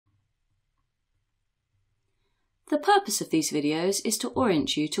The purpose of these videos is to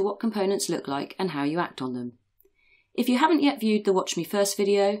orient you to what components look like and how you act on them. If you haven't yet viewed the Watch Me First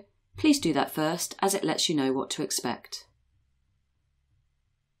video, please do that first, as it lets you know what to expect.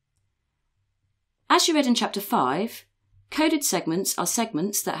 As you read in Chapter 5, coded segments are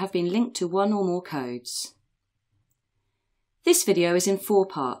segments that have been linked to one or more codes. This video is in 4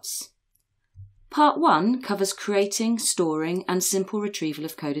 parts. Part 1 covers creating, storing, and simple retrieval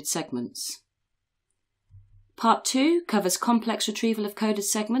of coded segments. Part 2 covers complex retrieval of coded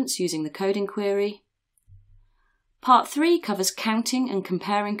segments using the coding query. Part 3 covers counting and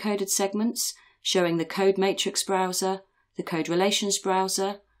comparing coded segments, showing the Code Matrix browser, the Code Relations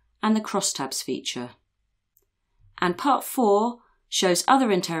browser, and the Crosstabs feature. And Part 4 shows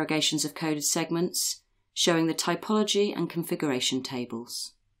other interrogations of coded segments, showing the typology and configuration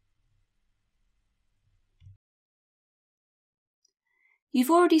tables. You've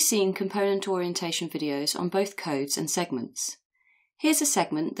already seen component orientation videos on both codes and segments. Here's a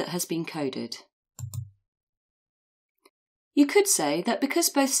segment that has been coded. You could say that because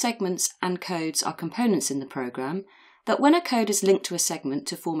both segments and codes are components in the program, that when a code is linked to a segment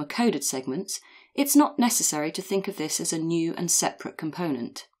to form a coded segment, it's not necessary to think of this as a new and separate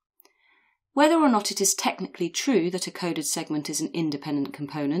component. Whether or not it is technically true that a coded segment is an independent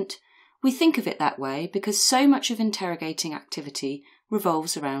component, we think of it that way because so much of interrogating activity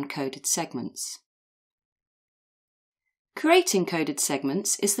revolves around coded segments. Creating coded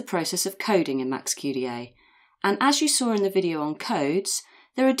segments is the process of coding in MAXQDA, and as you saw in the video on codes,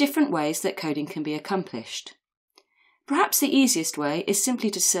 there are different ways that coding can be accomplished. Perhaps the easiest way is simply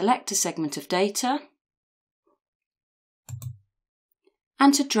to select a segment of data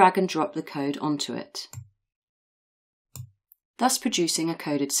and to drag and drop the code onto it, thus producing a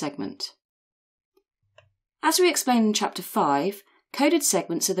coded segment. As we explained in Chapter 5, coded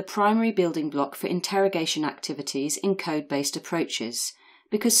segments are the primary building block for interrogation activities in code-based approaches,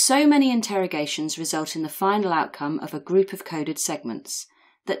 because so many interrogations result in the final outcome of a group of coded segments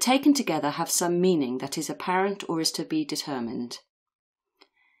that taken together have some meaning that is apparent or is to be determined.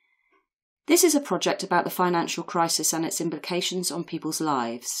 This is a project about the financial crisis and its implications on people's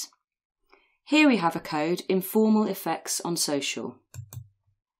lives. Here we have a code, Informal Effects on Social.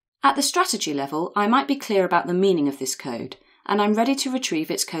 At the strategy level, I might be clear about the meaning of this code, and I'm ready to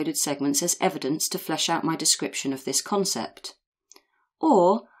retrieve its coded segments as evidence to flesh out my description of this concept.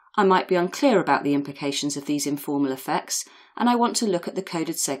 Or I might be unclear about the implications of these informal effects, and I want to look at the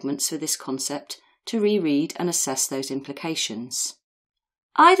coded segments for this concept to reread and assess those implications.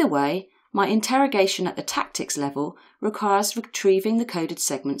 Either way, my interrogation at the tactics level requires retrieving the coded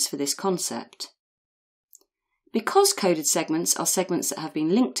segments for this concept. Because coded segments are segments that have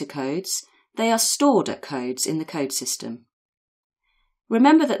been linked to codes, they are stored at codes in the code system.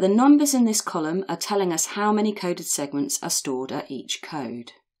 Remember that the numbers in this column are telling us how many coded segments are stored at each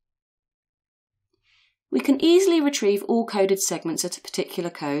code. We can easily retrieve all coded segments at a particular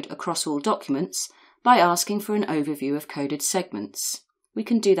code across all documents by asking for an overview of coded segments. We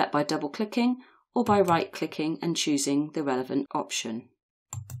can do that by double-clicking or by right-clicking and choosing the relevant option.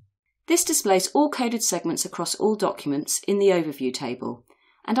 This displays all coded segments across all documents in the overview table,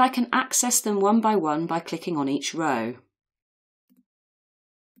 and I can access them one by clicking on each row.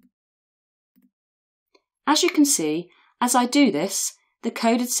 As you can see, as I do this, the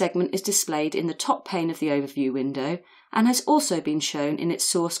coded segment is displayed in the top pane of the overview window and has also been shown in its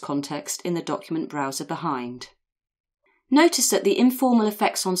source context in the document browser behind. Notice that the Informal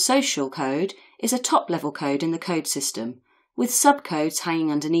Effects on Social code is a top-level code in the code system, with subcodes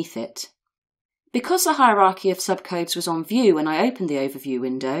hanging underneath it. Because the hierarchy of subcodes was on view when I opened the overview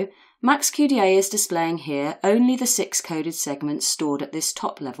window, MAXQDA is displaying here only the 6 coded segments stored at this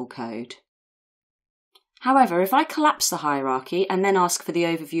top-level code. However, if I collapse the hierarchy and then ask for the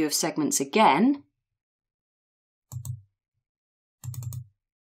overview of segments again,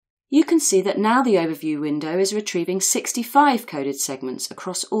 you can see that now the overview window is retrieving 65 coded segments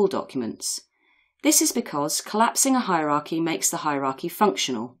across all documents. This is because collapsing a hierarchy makes the hierarchy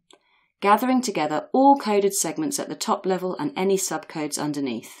functional, gathering together all coded segments at the top level and any subcodes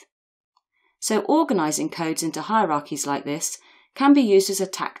underneath. So organising codes into hierarchies like this can be used as a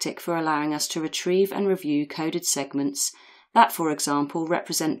tactic for allowing us to retrieve and review coded segments that, for example,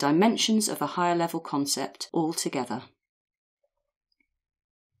 represent dimensions of a higher level concept altogether.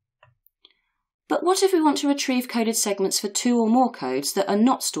 But what if we want to retrieve coded segments for 2 or more codes that are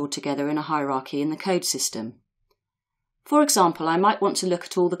not stored together in a hierarchy in the code system? For example, I might want to look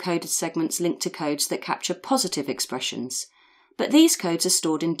at all the coded segments linked to codes that capture positive expressions, but these codes are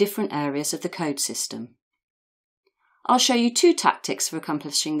stored in different areas of the code system. I'll show you 2 tactics for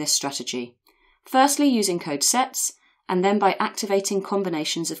accomplishing this strategy. firstly using code sets, and then by activating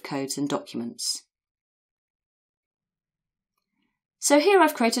combinations of codes and documents. So here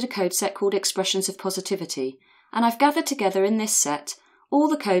I've created a code set called Expressions of Positivity, and I've gathered together in this set all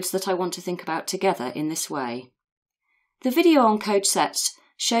the codes that I want to think about together in this way. The video on code sets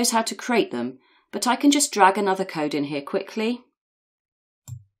shows how to create them, but I can just drag another code in here quickly.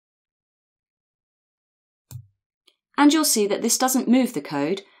 And you'll see that this doesn't move the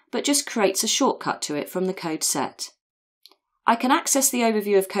code, but just creates a shortcut to it from the code set. I can access the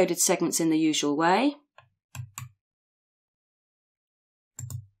overview of coded segments in the usual way.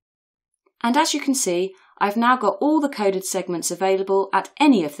 And as you can see, I've now got all the coded segments available at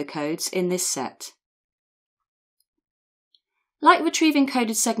any of the codes in this set. Like retrieving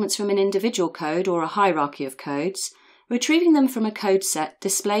coded segments from an individual code or a hierarchy of codes, retrieving them from a code set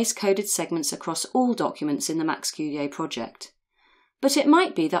displays coded segments across all documents in the MAXQDA project. But it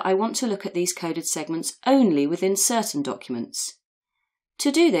might be that I want to look at these coded segments only within certain documents.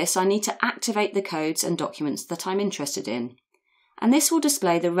 To do this, I need to activate the codes and documents that I'm interested in, and this will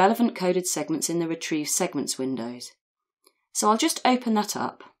display the relevant coded segments in the Retrieve Segments windows. So I'll just open that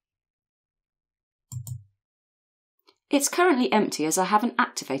up. It's currently empty as I haven't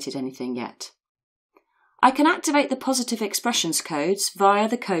activated anything yet. I can activate the positive expressions codes via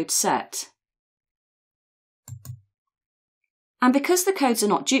the code set. And because the codes are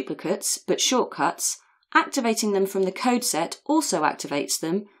not duplicates, but shortcuts, activating them from the code set also activates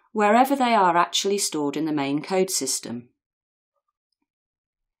them wherever they are actually stored in the main code system.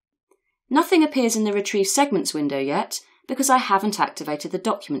 Nothing appears in the Retrieve Segments window yet because I haven't activated the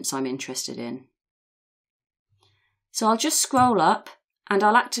documents I'm interested in. So I'll just scroll up and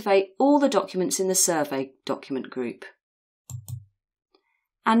I'll activate all the documents in the survey document group.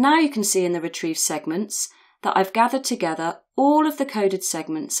 And now you can see in the Retrieve Segments that I've gathered together all of the coded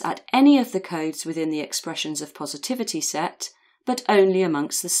segments at any of the codes within the Expressions of Positivity set, but only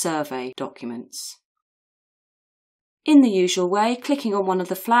amongst the survey documents. In the usual way, clicking on one of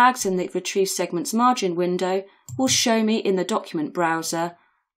the flags in the Retrieve Segments margin window will show me in the document browser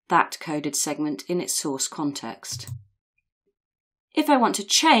that coded segment in its source context. If I want to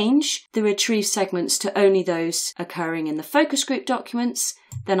change the Retrieve segments to only those occurring in the focus group documents,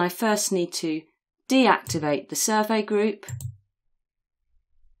 then I first need to deactivate the survey group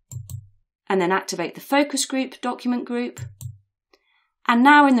and then activate the focus group document group. And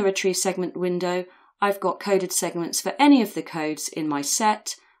now in the Retrieve Segment window, I've got coded segments for any of the codes in my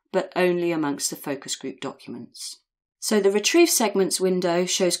set, but only amongst the focus group documents. So the Retrieve Segments window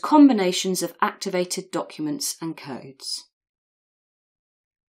shows combinations of activated documents and codes.